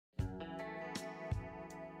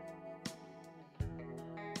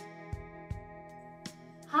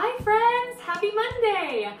Hi friends, happy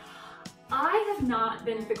Monday! I have not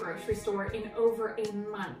been at the grocery store in over a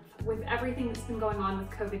month with everything that's been going on with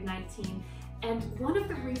COVID-19. And one of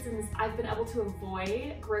the reasons I've been able to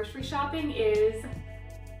avoid grocery shopping is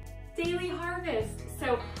Daily Harvest.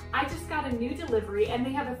 So I just got a new delivery and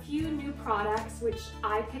they have a few new products which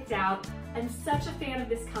I picked out. I'm such a fan of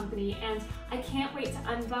this company and I can't wait to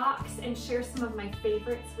unbox and share some of my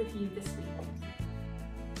favorites with you this week.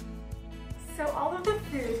 So all of the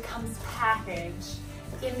food comes packaged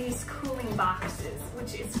in these cooling boxes,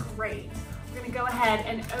 which is great. We're gonna go ahead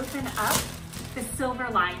and open up the silver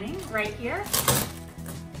lining right here.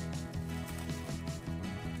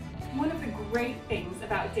 One of the great things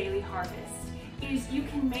about Daily Harvest is you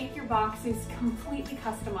can make your boxes completely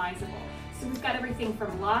customizable. So we've got everything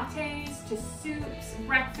from lattes to soups,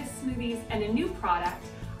 breakfast smoothies, and a new product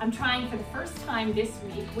I'm trying for the first time this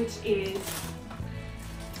week, which is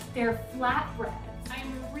their flatbreads.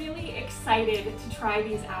 I'm really excited to try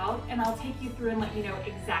these out and I'll take you through and let you know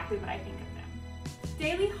exactly what I think of them.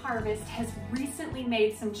 Daily Harvest has recently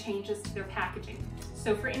made some changes to their packaging.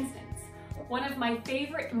 So for instance, one of my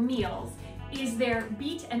favorite meals is their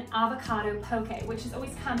beet and avocado poke, which has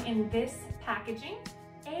always come in this packaging,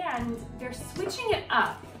 and they're switching it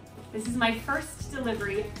up. This is my first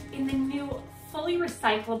delivery in the new fully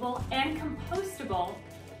recyclable and compostable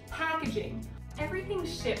packaging. Everything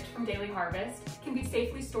shipped from Daily Harvest can be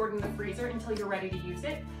safely stored in the freezer until you're ready to use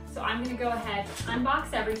it. So I'm gonna go ahead,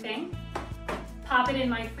 unbox everything, pop it in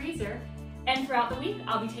my freezer, and throughout the week,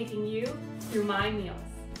 I'll be taking you through my meals.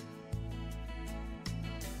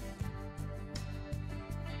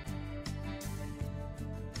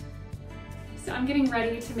 So I'm getting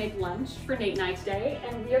ready to make lunch for Nate and I today,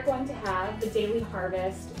 and we are going to have the Daily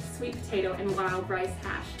Harvest sweet potato and wild rice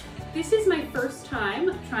hash. This is my first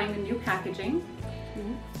time trying the new packaging.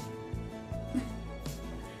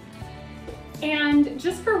 And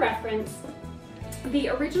just for reference, the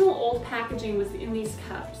original old packaging was in these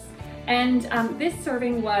cups. And this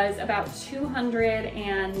serving was about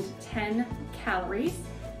 210 calories.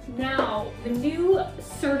 Now, the new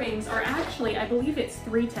servings are actually, I believe it's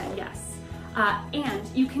 310, yes. And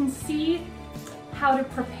you can see how to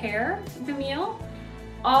prepare the meal,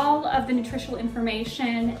 all of the nutritional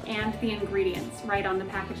information and the ingredients right on the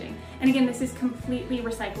packaging. And again, this is completely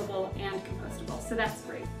recyclable and compostable, so that's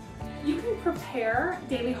great. You can prepare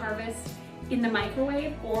Daily Harvest in the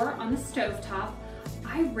microwave or on the stovetop.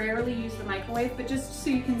 I rarely use the microwave, but just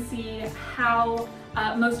so you can see how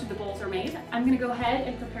most of the bowls are made, I'm gonna go ahead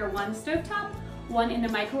and prepare one stovetop, one in the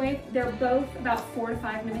microwave. They're both about 4 to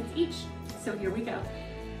 5 minutes each. So here we go.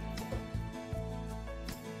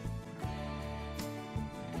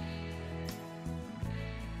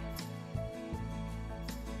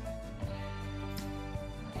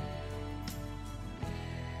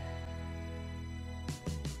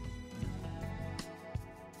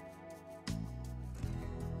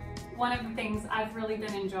 One of the things I've really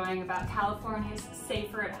been enjoying about California's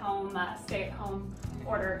safer at home, stay-at-home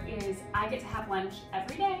order is I get to have lunch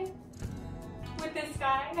every day with this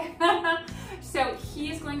guy. So he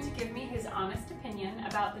is going to give me his honest opinion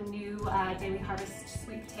about the new Daily Harvest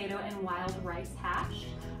sweet potato and wild rice hash.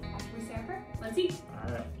 After we say our prayer, let's eat.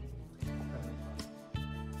 All right.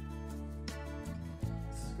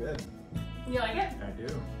 This is good. You like it? I do.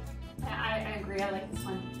 I agree, I like this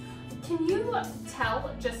one. Can you tell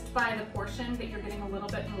just by the portion that you're getting a little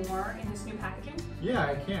bit more in this new packaging? Yeah,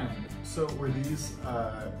 I can. So were these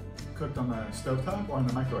cooked on the stovetop or in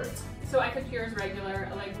the microwave? So I cooked yours regular,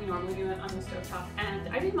 like we normally do it on the stovetop, and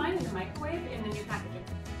I did mine in the microwave in the new packaging.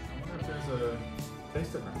 I wonder if there's a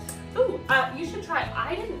taste difference. Ooh, you should try.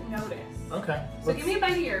 I didn't notice. Okay. So give me a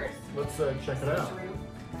bite of yours. Let's check it out.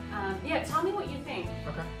 Yeah, tell me what you think.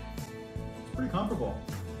 Okay. It's pretty comparable.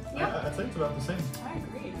 Yeah. I'd say it's about the same. I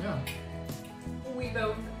agree. Yeah. We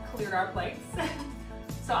both cleared our plates.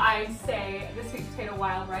 So I'd say the sweet potato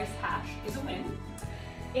wild rice hash is a win.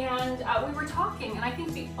 And we were talking, and I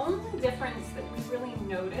think the only difference that we really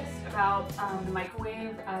noticed about the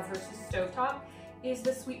microwave versus stovetop is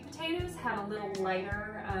the sweet potatoes have a little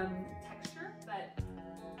lighter texture, but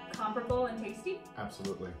comparable and tasty.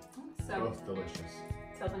 Absolutely. So both delicious.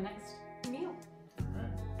 Till the next meal. All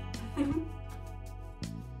right.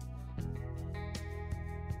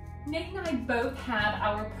 Nick and I both have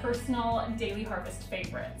our personal Daily Harvest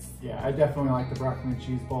favorites. Yeah, I definitely like the broccoli and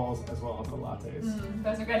cheese balls as well as the lattes.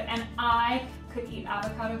 Those are good. And I could eat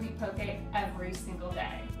avocado beet poke every single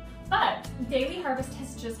day. But Daily Harvest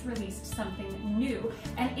has just released something new,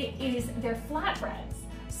 and it is their flatbreads.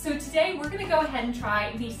 So today we're gonna go ahead and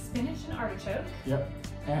try the spinach and artichoke. Yep,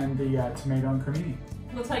 and the tomato and cremini.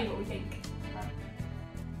 We'll tell you what we think.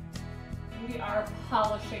 we are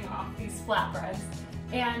polishing off these flatbreads.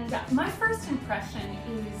 And my first impression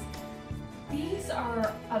is these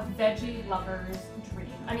are a veggie lover's dream.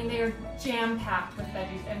 I mean, they are jam-packed with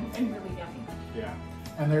veggies and really yummy. Yeah,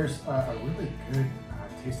 and there's a really good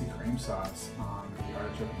tasty cream sauce on the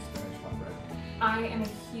artichoke and spinach flatbread. I am a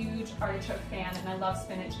huge artichoke fan and I love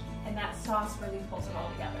spinach, and that sauce really pulls it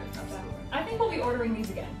all together. Absolutely. So I think we'll be ordering these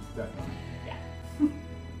again. Definitely. Yeah.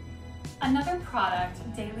 Another product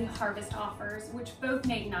Daily Harvest offers, which both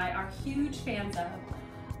Nate and I are huge fans of,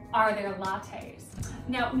 are their lattes.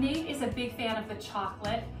 Now, Nate is a big fan of the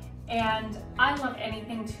chocolate, and I love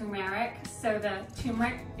anything turmeric, so the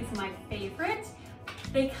turmeric is my favorite.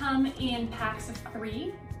 They come in packs of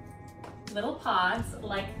 3 little pods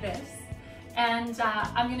like this, and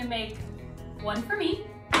I'm gonna make one for me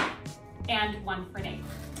and one for Nate.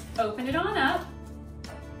 Open it on up,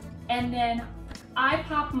 and then I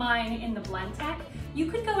pop mine in the Blendtec.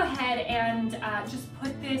 You could go ahead and just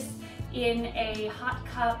put this in a hot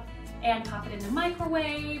cup and pop it in the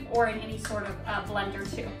microwave or in any sort of blender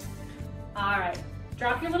too. All right,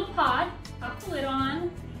 drop your little pod, pop the lid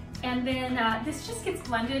on, and then this just gets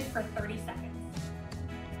blended for 30 seconds.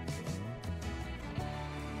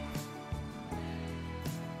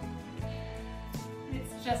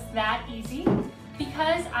 It's just that easy.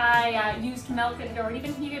 Because I used milk that had already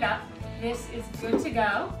been heated up, this is good to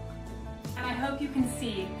go. And I hope you can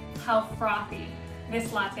see how frothy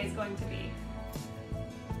this latte is going to be.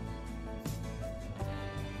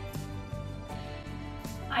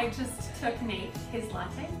 I just took Nate his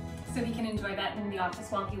latte so he can enjoy that in the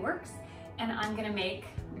office while he works, and I'm gonna make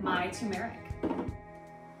my turmeric.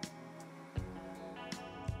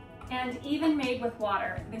 And even made with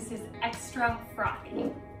water, this is extra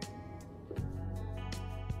frothy.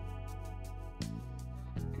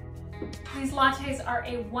 These lattes are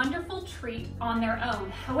a wonderful treat on their own.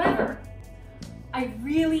 However, I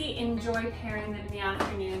really enjoy pairing them in the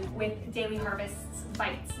afternoon with Daily Harvest's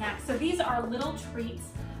Bite snacks. So these are little treats,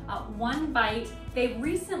 one bite. They've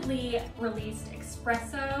recently released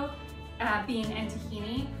espresso, bean and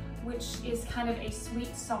tahini, which is kind of a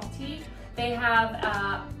sweet salty. They have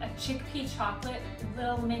a chickpea chocolate,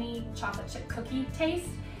 little mini chocolate chip cookie taste.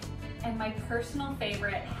 And my personal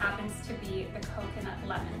favorite happens to be the coconut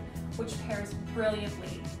lemon, which pairs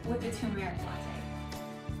brilliantly with the turmeric latte.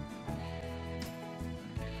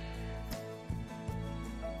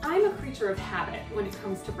 I'm a creature of habit when it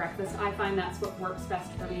comes to breakfast. I find that's what works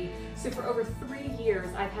best for me. So for over 3 years,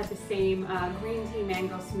 I've had the same green tea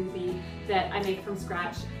mango smoothie that I make from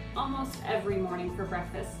scratch almost every morning for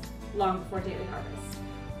breakfast, long before Daily Harvest.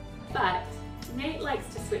 But Nate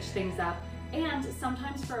likes to switch things up, and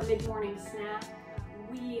sometimes for a mid-morning snack,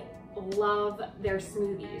 we love their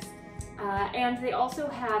smoothies. And they also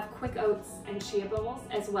have quick oats and chia bowls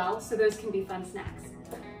as well, so those can be fun snacks.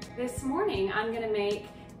 This morning, I'm gonna make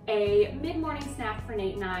a mid-morning snack for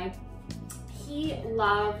Nate and I. He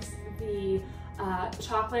loves the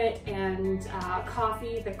chocolate and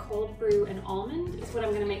coffee, the cold brew and almond is what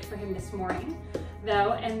I'm gonna make for him this morning,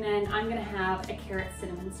 though, and then I'm gonna have a carrot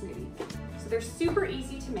cinnamon smoothie. So they're super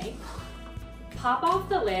easy to make. Pop off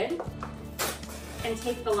the lid and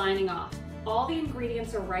take the lining off. All the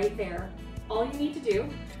ingredients are right there. All you need to do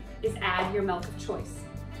is add your milk of choice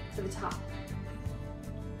to the top.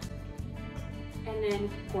 And then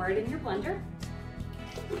pour it in your blender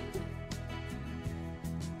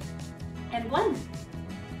and blend.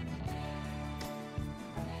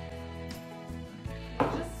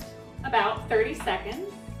 Just about 30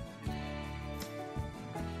 seconds.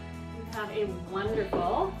 You have a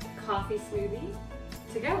wonderful coffee smoothie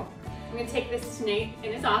to go. I'm gonna take this to Nate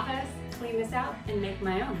in his office, clean this out, and make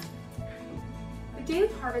my own. The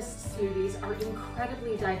Daily Harvest smoothies are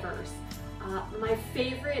incredibly diverse. My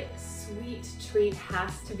favorite sweet treat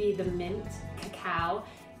has to be the mint cacao.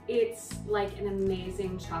 It's like an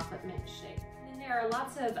amazing chocolate milkshake. And there are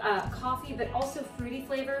lots of coffee, but also fruity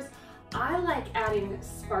flavors. I like adding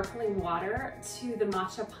sparkling water to the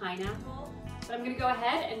matcha pineapple. But I'm gonna go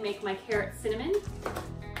ahead and make my carrot cinnamon.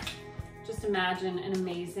 Just imagine an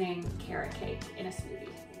amazing carrot cake in a smoothie.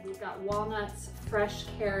 We've got walnuts, fresh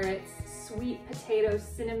carrots, sweet potato,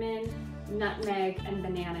 cinnamon, nutmeg, and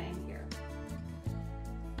banana in here.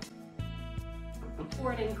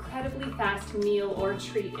 For an incredibly fast meal or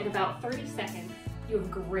treat in about 30 seconds, you have a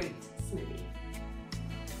great smoothie.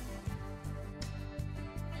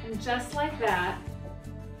 And just like that,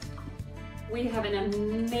 we have an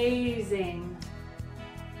amazing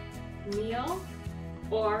meal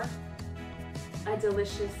or a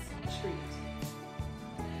delicious treat.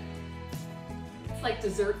 It's like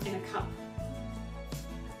dessert in a cup.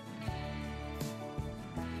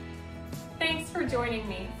 Thank for joining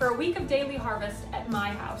me for a week of daily harvest at my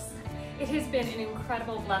house. It has been an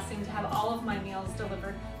incredible blessing to have all of my meals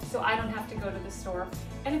delivered so I don't have to go to the store.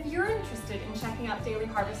 And if you're interested in checking out Daily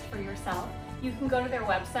Harvest for yourself, you can go to their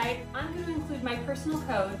website. I'm going to include my personal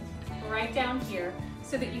code right down here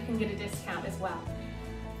so that you can get a discount as well.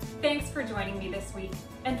 Thanks for joining me this week.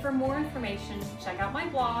 And for more information, check out my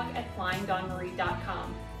blog at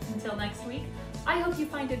flyingdawnmarie.com. Until next week, I hope you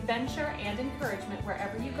find adventure and encouragement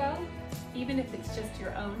wherever you go, even if it's just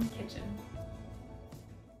your own kitchen.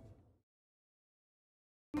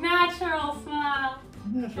 Natural smile.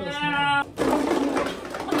 Natural smile.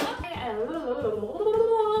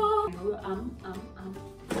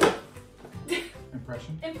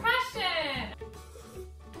 Impression? Impression!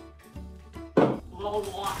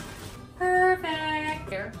 Perfect.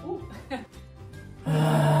 Here. Ooh.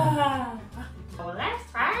 Well,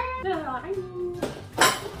 let's try.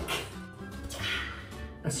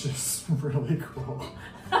 It's just really cool.